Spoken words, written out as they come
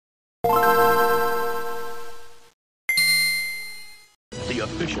The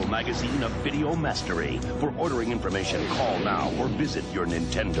official magazine of video mastery. For ordering information, call now or visit your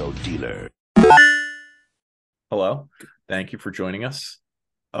Nintendo dealer. Hello. Thank you for joining us.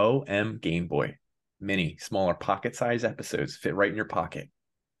 Game Boy. Mini, smaller pocket-sized episodes fit right in your pocket.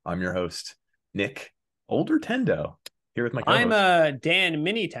 I'm your host, Nick, older Tendo, here with my co-host. I'm Dan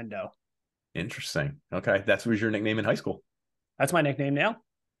Mini Tendo. Interesting. Okay, that was your nickname in high school. That's my nickname now.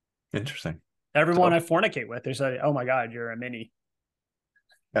 Interesting. Everyone I fornicate with, they say, "Oh my God, you're a mini."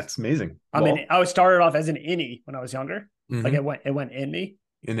 That's amazing. I was started off as an innie when I was younger. Mm-hmm. Like it went in me.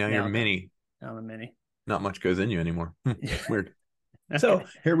 And now you're mini. I'm a mini. Not much goes in you anymore. Weird. So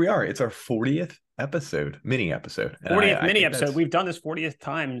here we are. It's our 40th episode, mini episode. 40th mini episode. We've done this 40th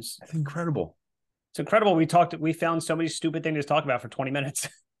times. That's incredible. It's incredible. We found so many stupid things to talk about for 20 minutes.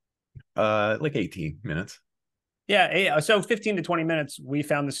 Like 18 minutes. Yeah. So 15 to 20 minutes, we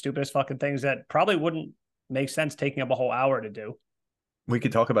found the stupidest fucking things that probably wouldn't make sense taking up a whole hour to do. We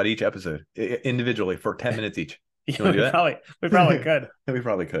could talk about each episode individually for 10 minutes each. Yeah, we probably could. We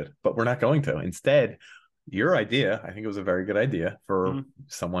probably could, but we're not going to. Instead, your idea, I think it was a very good idea for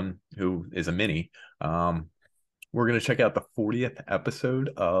someone who is a mini. We're going to check out the 40th episode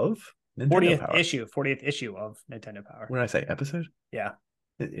of Nintendo Power. 40th issue of Nintendo Power. What did I say? Episode? Yeah.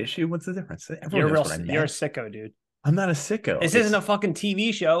 Issue? What's the difference? You're a sicko, dude. I'm not a sicko. This isn't a fucking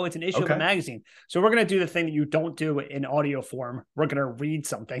TV show. It's an issue of a magazine. So we're going to do the thing that you don't do in audio form. We're going to read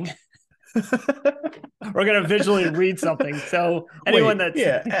something. We're going to visually read something. So anyone it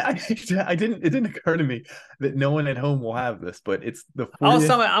didn't occur to me that no one at home will have this, but it's the 40th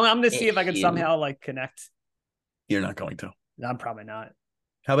I'm going to see if I can somehow like connect. You're not going to. No, I'm probably not.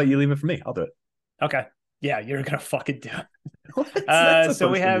 How about you leave it for me? I'll do it. Okay. Yeah, you're going to fucking do it. So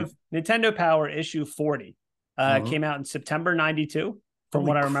we have Nintendo Power issue 40. Came out in September 92, from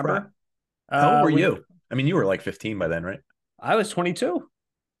what I remember. How old were you? I mean, you were like 15 by then, right? I was 22.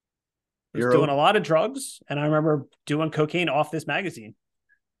 I was doing a lot of drugs, and I remember doing cocaine off this magazine.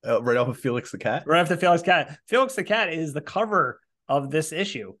 Right off of Felix the Cat? Right off the Felix Cat. Felix the Cat is the cover of this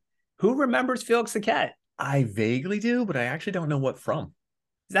issue. Who remembers Felix the Cat? I vaguely do, but I actually don't know what from.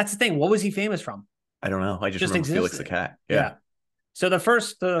 That's the thing. What was he famous from? I don't know. I just remember Felix the Cat. Yeah. So the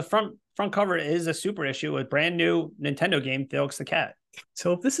front cover is a super issue with brand new Nintendo game, Felix the Cat.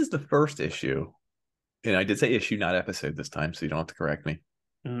 So if this is the first issue, and I did say issue, not episode this time, so you don't have to correct me.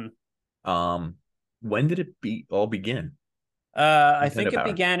 Mm-hmm. When did it all begin? I think it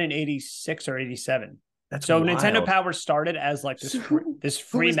began in 86 or 87. That's so wild. Nintendo Power started as like this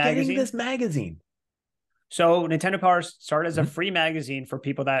free magazine. This magazine. So Nintendo Power started as a free magazine for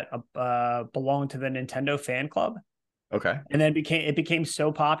people that belong to the Nintendo fan club. Okay. And then it became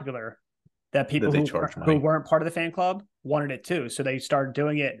so popular that people who weren't part of the fan club wanted it too. So they started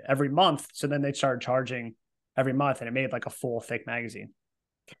doing it every month. So then they started charging every month, and it made like a full thick magazine.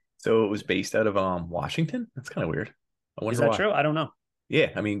 So it was based out of Washington? That's kind of weird. Is that true? I don't know.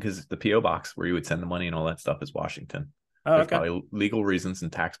 Yeah, I mean, because the P.O. box where you would send the money and all that stuff is Washington. Oh, There's probably legal reasons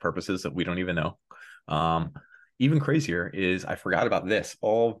and tax purposes that we don't even know. Even crazier is I forgot about this.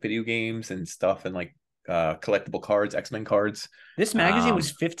 All video games and stuff and like collectible cards, X-Men cards. This magazine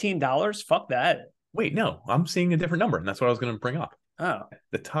was $15. Fuck that. Wait, no, I'm seeing a different number, and that's what I was going to bring up. Oh,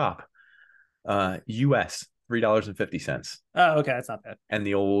 the top, US $3.50. Oh, okay, that's not bad. And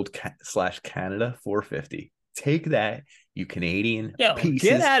the old /Canada $4.50. Take that, you Canadian pieces.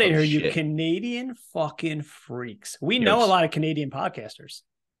 Get out of here, shit. you Canadian fucking freaks. We know a lot of Canadian podcasters.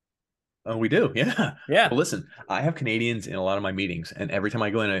 Oh, we do, yeah. Yeah. Well, listen, I have Canadians in a lot of my meetings, and every time I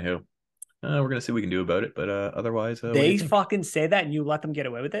go in, I go, we're gonna see what we can do about it, but otherwise, they fucking say that, and you let them get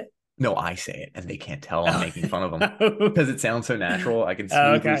away with it. No, I say it, and they can't tell I'm making fun of them because it sounds so natural. I can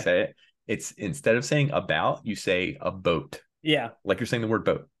smoothly say it. It's instead of saying about, you say a boat. Yeah, like you're saying the word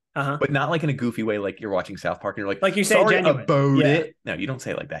boat, but not like in a goofy way, like you're watching South Park and you're like you say sorry about it. No, you don't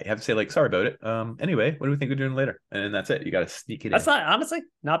say it like that. You have to say like sorry about it. Anyway, what do we think we're doing later? And then that's it. You got to sneak it in. That's not honestly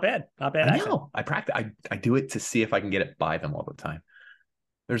not bad. Not bad. I know. I practice. I do it to see if I can get it by them all the time.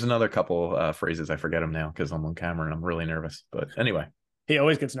 There's another couple phrases. I forget them now because I'm on camera and I'm really nervous. But anyway. He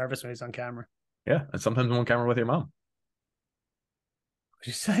always gets nervous when he's on camera. Yeah. And sometimes I'm on camera with your mom. What'd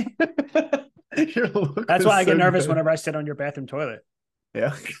you say? That's why I get nervous whenever I sit on your bathroom toilet.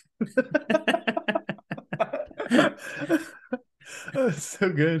 Yeah. Oh, so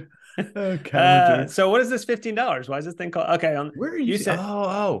good. So what is this $15? Why is this thing called? Okay, where are you? Said,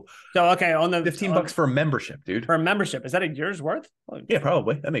 so okay, on the $15 for a membership, dude. For a membership, is that a year's worth? Yeah,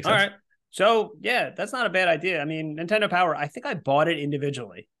 probably. That makes sense. All right. So yeah, that's not a bad idea. I mean, Nintendo Power. I think I bought it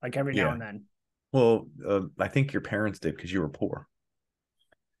individually, like every now and then. Well, I think your parents did because you were poor.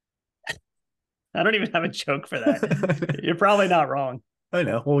 I don't even have a joke for that. You're probably not wrong. I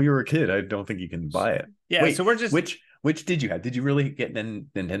know. Well, you were a kid. I don't think you can buy it. Yeah. Wait, so we're just which did you have? Did you really get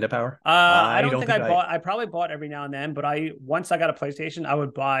Nintendo Power? I don't think I bought. I probably bought every now and then, but once I got a PlayStation, I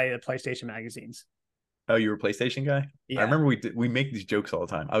would buy the PlayStation magazines. Oh, you were a PlayStation guy? Yeah. I remember we make these jokes all the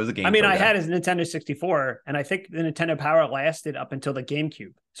time. I was a game. I had his Nintendo 64, and I think the Nintendo Power lasted up until the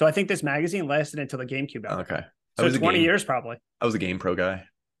GameCube. So I think this magazine lasted until the GameCube. Okay. So 20 years probably. I was a Game Pro guy.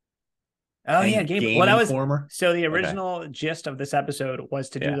 Oh, yeah. Game well, that was Informer. So the original gist of this episode was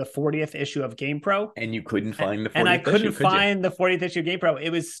to do the 40th issue of Game Pro. And you couldn't find the 40th issue. And I couldn't find the 40th issue of Game Pro. It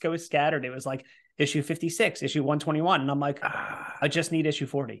was so scattered. It was like issue 56, issue 121. And I'm like, I just need issue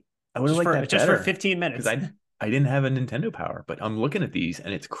 40. I would like that just for 15 minutes. Because I didn't have a Nintendo Power, but I'm looking at these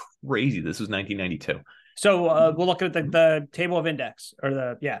and it's crazy. This was 1992. So we'll look at the table of index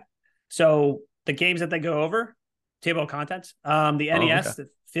So the games that they go over, table of contents, the NES,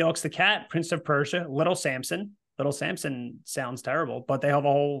 Felix the Cat, Prince of Persia, Little Samson. Little Samson sounds terrible, but they have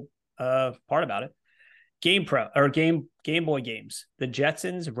a whole part about it. Game Boy games, The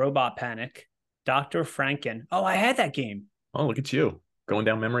Jetsons, Robot Panic, Dr. Franken. Oh, I had that game. Oh, look at you. Going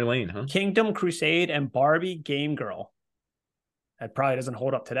down memory lane, huh? Kingdom Crusade and Barbie Game Girl. That probably doesn't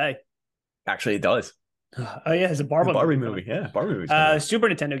hold up today. Actually, it does. Oh, yeah, it's a Barbie movie. Yeah, Barbie movie. Super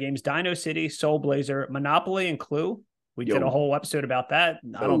Nintendo games, Dino City, Soul Blazer, Monopoly, and Clue. We did a whole episode about that.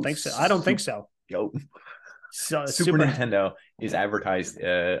 I don't think so. Yo. So Super Nintendo is advertised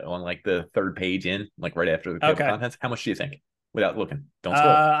on like the third page in, like right after the contents. How much do you think? Without looking. Don't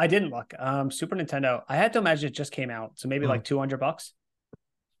scroll. I didn't look. Super Nintendo. I had to imagine it just came out. So maybe like $200.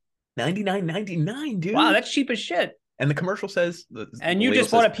 $99.99, dude. Wow, that's cheap as shit. And the commercial says, and you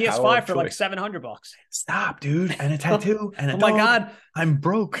just bought a PS5 for like $700. Stop, dude! And a tattoo. And a my god, I'm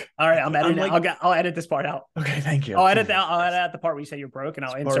broke. All right, I'm editing. I'll edit this part out. Okay, thank you. I'll edit the part where you say you're broke, and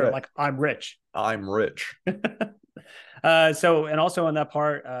I'll insert like I'm rich. I'm rich. So, and also in that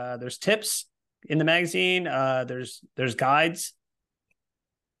part, there's tips in the magazine. There's guides.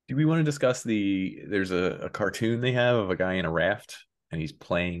 Do we want to discuss there's a cartoon they have of a guy in a raft and he's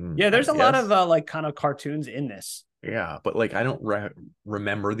playing? Yeah, there's a lot of like kind of cartoons in this. Yeah, but like I don't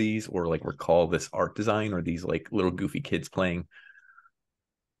remember these or like recall this art design or these like little goofy kids playing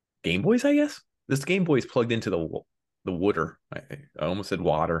Game Boys, I guess. This Game Boy is plugged into the water. I almost said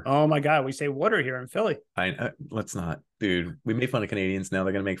water. Oh my god, we say water here in Philly. Let's not, dude. We made fun of Canadians. Now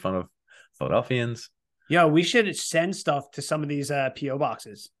they're gonna make fun of Philadelphians. Yeah, we should send stuff to some of these PO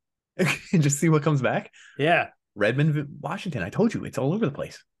boxes and just see what comes back. Yeah, Redmond, Washington. I told you, it's all over the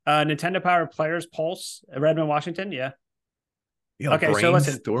place. Nintendo Power Players Pulse, Redmond, Washington. Yeah. Okay, so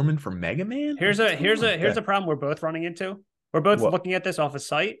listen. Storming for Mega Man. Here's a problem we're both running into. We're both looking at this off a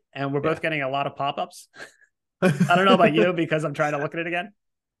site, and we're both getting a lot of pop-ups. I don't know about you because I'm trying to look at it again.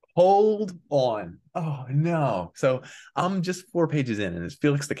 Hold on. Oh no. So I'm just 4 pages in and it's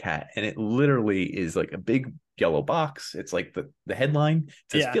Felix the Cat. And it literally is like a big yellow box. It's like the headline. It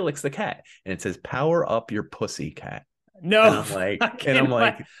says Felix the Cat. And it says power up your pussy cat. No. And I'm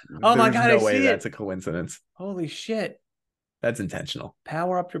like, oh my God, no way that's a coincidence. Holy shit. That's intentional.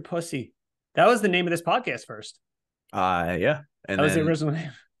 Power up your pussy. That was the name of this podcast first. Yeah. And that was the original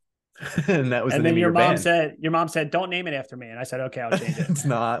name. And that was and the then name your of mom band. said don't name it after me, and I said okay, I'll change it. It's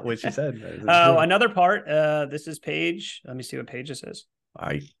not what she said. Another part, this is page, let me see what page this is.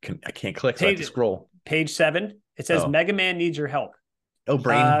 I can't click, so I have to scroll. Page 7, it says Mega Man needs your help.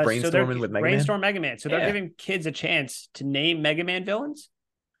 Brainstorming with Mega Man. Brainstorm Mega Man. So they're giving kids a chance to name Mega Man villains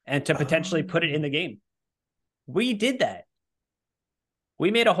and to potentially put it in the game. We did that. We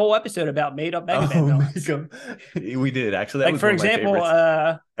made a whole episode about made-up Mega Man villains. We did, actually. That like, was for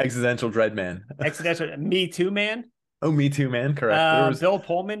example, Existential Dread Man. Existential Me Too Man. Oh, Me Too Man, correct. Bill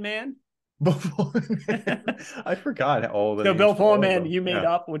Pullman Man. I forgot all the. So Bill Pullman, you made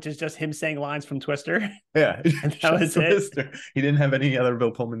up, which is just him saying lines from Twister. Yeah, and that was it. He didn't have any other Bill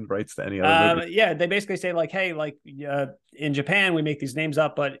Pullman rights to any other movie. Yeah, they basically say like, hey, like in Japan we make these names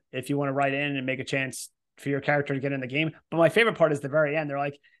up, but if you want to write in and make a chance for your character to get in the game. But my favorite part is the very end. They're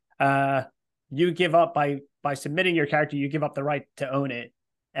like, you give up by submitting your character, you give up the right to own it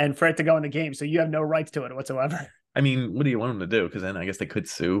and for it to go in the game. So you have no rights to it whatsoever. I mean, what do you want them to do? Because then I guess they could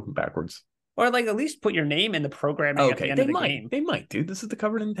sue backwards. Or like at least put your name in the programming at the end of the game. They might, dude. This is to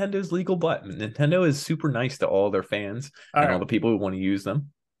cover Nintendo's legal butt. Nintendo is super nice to all their fans and all the people who want to use them.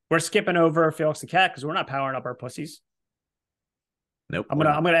 We're skipping over Felix the Cat because we're not powering up our pussies. Nope. I'm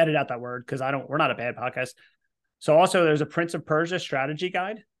gonna edit out that word because we're not a bad podcast. So also there's a Prince of Persia strategy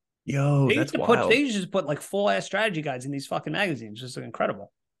guide. Yo, that's wild. They used to put like full ass strategy guides in these fucking magazines. Just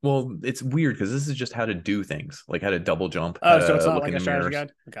incredible. Well, it's weird because this is just how to do things, like how to double jump, how Oh, so it's to not look like in a the strategy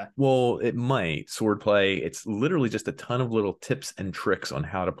mirrors. guide? Okay. Well, it might swordplay. It's literally just a ton of little tips and tricks on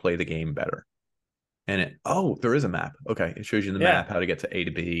how to play the game better. And there is a map. Okay, it shows you the Yeah. map, how to get to A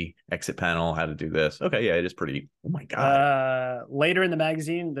to B, exit panel, how to do this. Okay, yeah, it is pretty. Oh my god, Later in the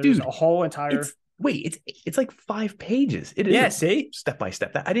magazine, there's a dude, whole entire. it's like 5 pages. It is Yeah, a see? step by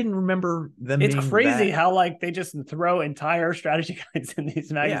step. That I didn't remember them It's being crazy that. how like they just throw entire strategy guides in these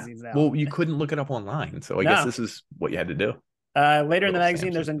Yeah, magazines now. well, you couldn't look it up online, so I guess No. this is what you had to do. Later in the Little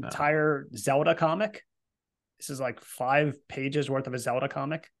magazine, there's Samson. an No. entire Zelda comic. This is like 5 pages worth of a Zelda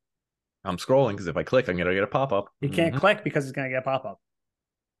comic. I'm scrolling because if I click, I'm gonna get a pop up. You can't click because it's gonna get a pop up.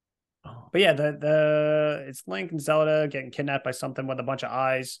 Oh. But yeah, the it's Link and Zelda getting kidnapped by something with a bunch of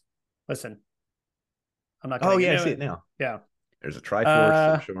eyes. Listen, I'm not gonna get I into see it now. Yeah. There's a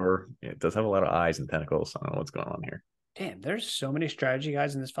Triforce, I'm sure. Yeah, it does have a lot of eyes and tentacles. I don't know what's going on here. Damn, there's so many strategy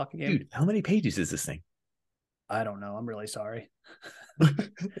guides in this fucking game. Dude, how many pages is this thing? I don't know. I'm really sorry.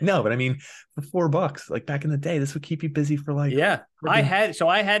 No, but I mean, for $4, like back in the day, this would keep you busy for like. Yeah, freaking...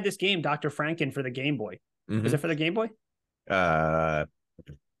 I had this game, Dr. Franken, for the Game Boy. Mm-hmm. Was it for the Game Boy? Yeah,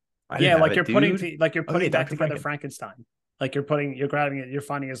 like you're putting back Dr. together Frankenstein. Like you're grabbing it, you're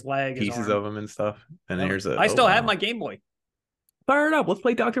finding his leg, pieces his arm. of him and stuff. And here's I still have my Game Boy. Fire it up. Let's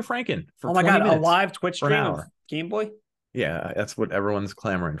play Dr. Franken for oh my 20 god, minutes, a live Twitch stream of Game Boy. Yeah, that's what everyone's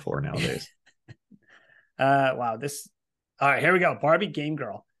clamoring for nowadays. Wow, this. All right, here we go. Barbie Game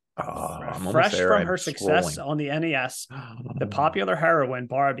Girl. Fresh from her success on the NES, the popular heroine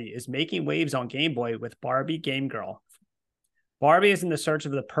Barbie is making waves on Game Boy with Barbie Game Girl. Barbie is in the search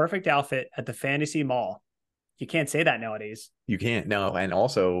of the perfect outfit at the Fantasy Mall. You can't say that nowadays. You can't. No, and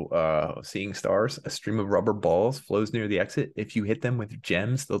also seeing stars, a stream of rubber balls flows near the exit. If you hit them with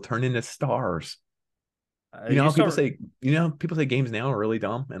gems, they'll turn into stars. People say games now are really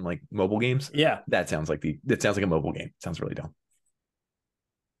dumb and like mobile games. Yeah. That sounds like a mobile game. It sounds really dumb.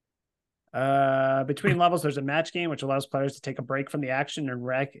 Between levels, there's a match game which allows players to take a break from the action and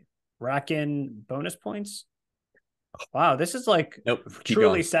rack in bonus points. Wow, this is like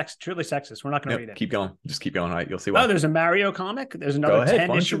truly sexist. We're not going to read it. Keep going. Just keep going. All right, you'll see why. Oh, there's a Mario comic. There's another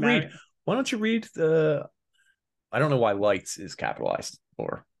 10-issue Mario. Why don't you read the? I don't know why lights is capitalized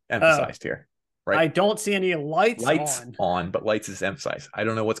or emphasized here. Right. I don't see any lights on, but lights is emphasized. I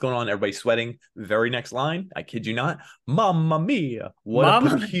don't know what's going on. Everybody's sweating. Very next line. I kid you not. Mamma mia! What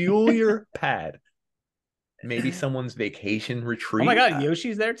a peculiar pad. Maybe someone's vacation retreat. Oh my god,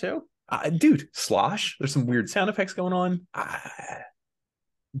 Yoshi's there too. Dude, slosh. There's some weird sound effects going on.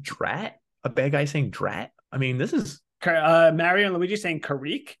 Drat. A bad guy saying drat. I mean, this is Mario and Luigi saying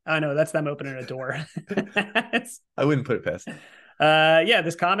Karik. I know that's them opening a door. I wouldn't put it past. Yeah,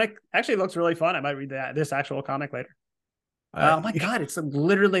 this comic actually looks really fun. I might read this actual comic later. Oh my god, it's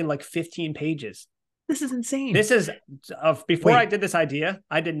literally like 15 pages. This is insane. This is before I did this idea,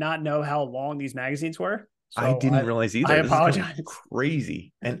 I did not know how long these magazines were. So I didn't realize either. I apologize.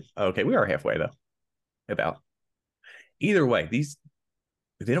 Crazy. And okay, we are halfway though. About either way,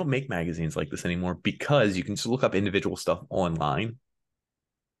 they don't make magazines like this anymore because you can just look up individual stuff online.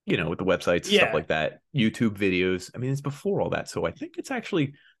 With the websites, stuff like that, YouTube videos. I mean, it's before all that. So I think it's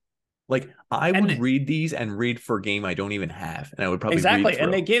actually like I would read these and read for a game I don't even have. And I would probably read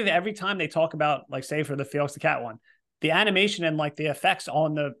and they give every time they talk about, like, say for the Felix the Cat one, the animation and like the effects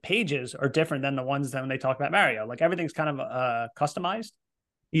on the pages are different than the ones that when they talk about Mario. Like everything's kind of customized.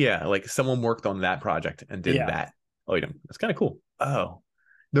 Yeah, like someone worked on that project and did that item. It's kind of cool. Oh.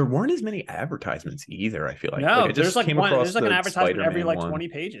 There weren't as many advertisements either, I feel like. No, there's like an advertisement Spider-Man every like one. 20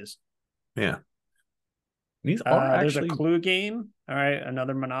 pages. Yeah. These are there's a Clue game. All right,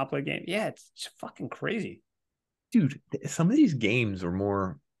 another Monopoly game. Yeah, it's fucking crazy. Dude, some of these games are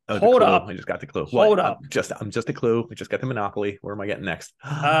more... Hold up. I just got the Clue. Hold up. I'm just a Clue. I just got the Monopoly. Where am I getting next?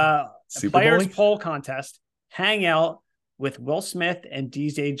 Players poll contest. Hangout with Will Smith and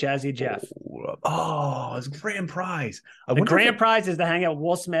DJ Jazzy Jeff. Oh, it's grand prize. The grand prize is to hang out with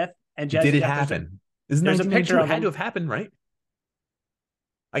Will Smith and Jazzy Jeff. Did it happen? There's a picture of it. Had to have happened, right?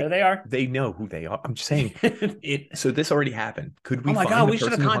 There they are. They know who they are. I'm just saying it. So this already happened. Could we? Oh my god, we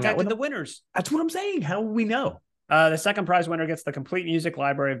should have contacted the winners. That's what I'm saying. How will we know? The second prize winner gets the complete music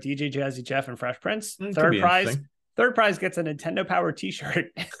library of DJ Jazzy Jeff and Fresh Prince. Third prize gets a Nintendo Power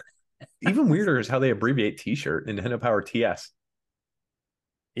T-shirt. Even weirder is how they abbreviate T-shirt, Nintendo Power TS.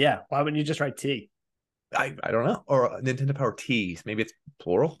 Yeah, why wouldn't you just write T? I don't know. Or Nintendo Power T's. Maybe it's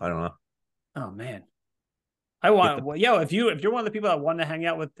plural. I don't know. Oh man, I want. If you're one of the people that want to hang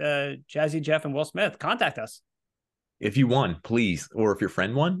out with Jazzy Jeff and Will Smith, contact us. If you won, please, or if your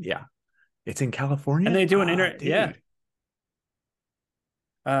friend won, yeah, it's in California, and they do an interview. Yeah.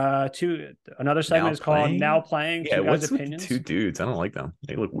 Another segment is called Now Playing. Yeah, Two guys' what's with the opinions. two dudes? I don't like them.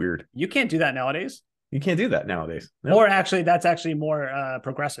 They look weird. You can't do that nowadays. You can't do that nowadays. No. Or actually, that's actually more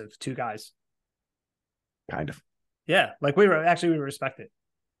progressive. Two guys. Kind of. Yeah, like we respect it.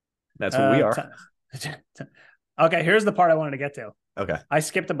 That's what we are. Okay, here's the part I wanted to get to. Okay. I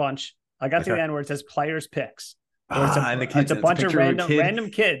skipped a bunch. I got to the end where it says players picks. And the kids, it's a bunch of random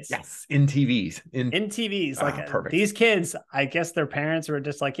kids. Yes, in TVs. In TVs. Perfect. These kids, I guess their parents were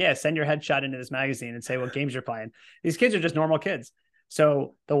just like, yeah, send your headshot into this magazine and say what games you're playing. These kids are just normal kids.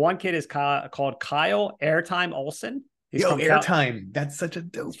 So the one kid is called Kyle Airtime Olsen. He's from Airtime. That's such a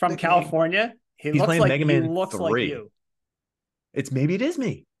dope. He's from California. He's looks playing like Mega Man he looks 3. like you. Maybe it is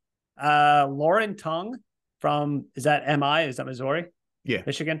me. Lauren Tung from, is that MI? Is that Missouri? Yeah.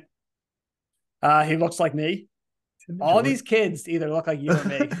 Michigan. He looks like me. All these kids either look like you or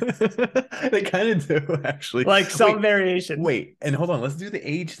me. They kind of do, actually. Like some variation. Wait, and hold on. Let's do the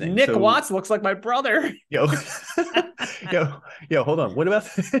age thing. Nick Watts looks like my brother. Yo, hold on. What about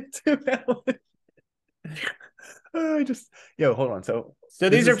hold on. So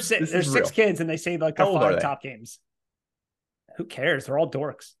these are there's 6 kids, and they say like they're 5 top games. Who cares? They're all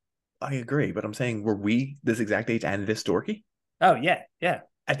dorks. I agree, but I'm saying, were we this exact age and this dorky? Oh yeah, yeah.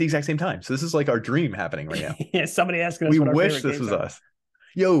 At the exact same time. So this is like our dream happening right now. Yeah, somebody asking us. We wish this was us.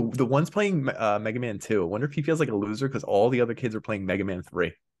 Yo, the ones playing Mega Man 2. I wonder if he feels like a loser because all the other kids are playing Mega Man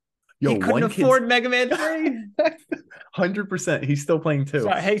 3. Yo, he couldn't afford Mega Man 3. 100%. He's still playing 2.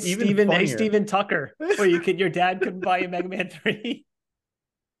 Sorry, hey, Steven Tucker. Well, your dad couldn't buy you Mega Man 3.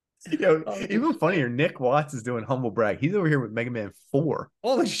 Yo, even funnier, Nick Watts is doing humble brag. He's over here with Mega Man 4.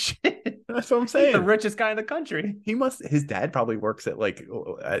 Holy shit. That's what I'm saying. He's the richest guy in the country. His dad probably works at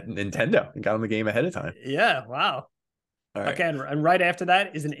Nintendo and got him the game ahead of time. Yeah, wow. All right. Okay, and right after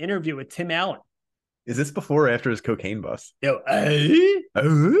that is an interview with Tim Allen. Is this before or after his cocaine bust? Yo,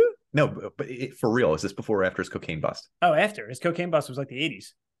 no, but for real, is this before or after his cocaine bust? Oh, after. His cocaine bust was like the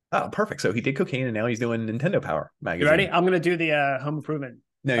 80s. Oh, perfect. So he did cocaine and now he's doing Nintendo Power magazine. You ready? I'm going to do the home improvement.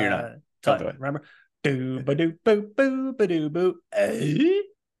 No, you're not. Don't do it. Remember? Do ba do boo boo ba do boo. Right?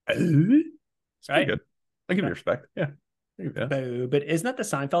 Good. I give you respect. Yeah. Boo, but isn't that the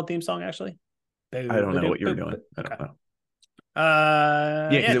Seinfeld theme song actually? Boo, I don't know what you were doing. I don't know. Yeah,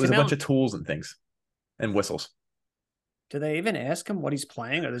 because it was a bunch of tools and things and whistles. Do they even ask him what he's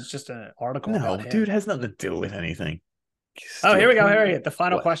playing, or is it just an article? No, dude, it has nothing to do with anything. Oh, here we go. Here we go. The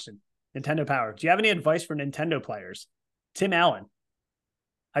final question. Nintendo Power. Do you have any advice for Nintendo players? Tim Allen.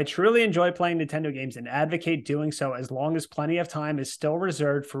 I truly enjoy playing Nintendo games and advocate doing so as long as plenty of time is still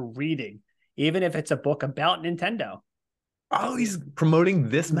reserved for reading, even if it's a book about Nintendo. Oh, he's promoting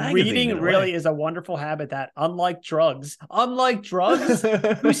this magazine. Reading really is a wonderful habit that, unlike drugs,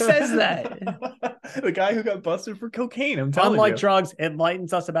 who says that? The guy who got busted for cocaine. I'm telling you. Unlike drugs, it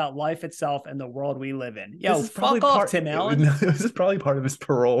enlightens us about life itself and the world we live in. Yo, fuck off, Tim Allen. This is probably part of his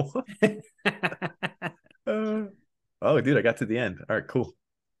parole. Oh, dude, I got to the end. All right, cool.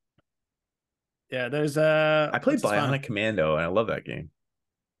 Yeah, there's I played Bionic Commando and I love that game.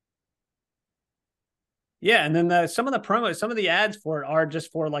 Yeah, and then some of the promos, some of the ads for it are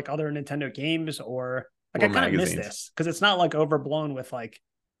just for like other Nintendo games or like I kind of miss this because it's not like overblown with like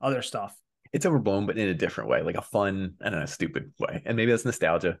other stuff. It's overblown, but in a different way, like a fun, I don't know, stupid way. And maybe that's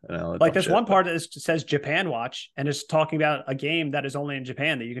nostalgia. Like there's one part that says Japan Watch and it's talking about a game that is only in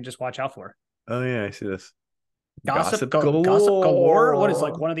Japan that you can just watch out for. Oh yeah, I see this. Gossip galore. What is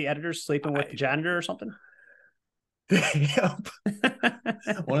like one of the editors sleeping with the janitor or something? Yep.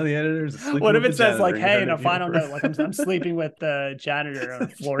 One of the editors is sleeping what if with it says janitor, like, hey, in a final note, like I'm sleeping with the janitor on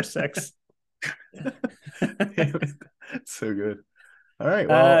floor 6. So good. All right.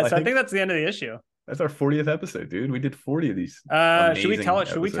 Well, I think that's the end of the issue. That's our 40th episode, dude. We did 40 of these.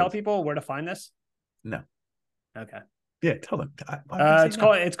 Should we tell people where to find this? No. Okay. Yeah, tell them.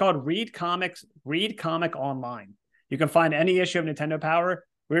 It's called Read Comic Online. You can find any issue of Nintendo Power.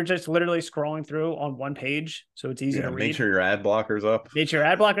 We're just literally scrolling through on one page, so it's easy to read. Make sure your ad blocker's up. Make sure your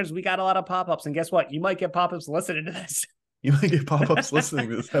ad blockers. We got a lot of pop-ups, and guess what? You might get pop-ups listening to this. You might get pop-ups listening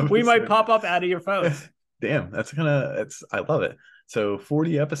to this episode. We might pop up out of your phone. Damn, I love it. So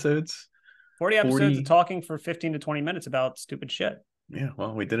 40 episodes. 40 episodes of talking for 15 to 20 minutes about stupid shit. Yeah,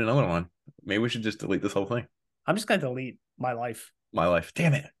 well, we did another one. Maybe we should just delete this whole thing. I'm just going to delete my life. My life.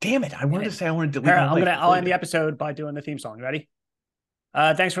 Damn it. I wanted to say I want to delete my life. I'll end the episode by doing the theme song. You ready?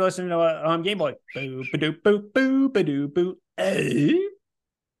 Thanks for listening to Game Boy. Boo, ba-doo, boo, boo, ba-doo, boo.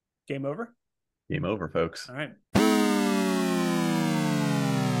 Game over? Game over, folks. All right.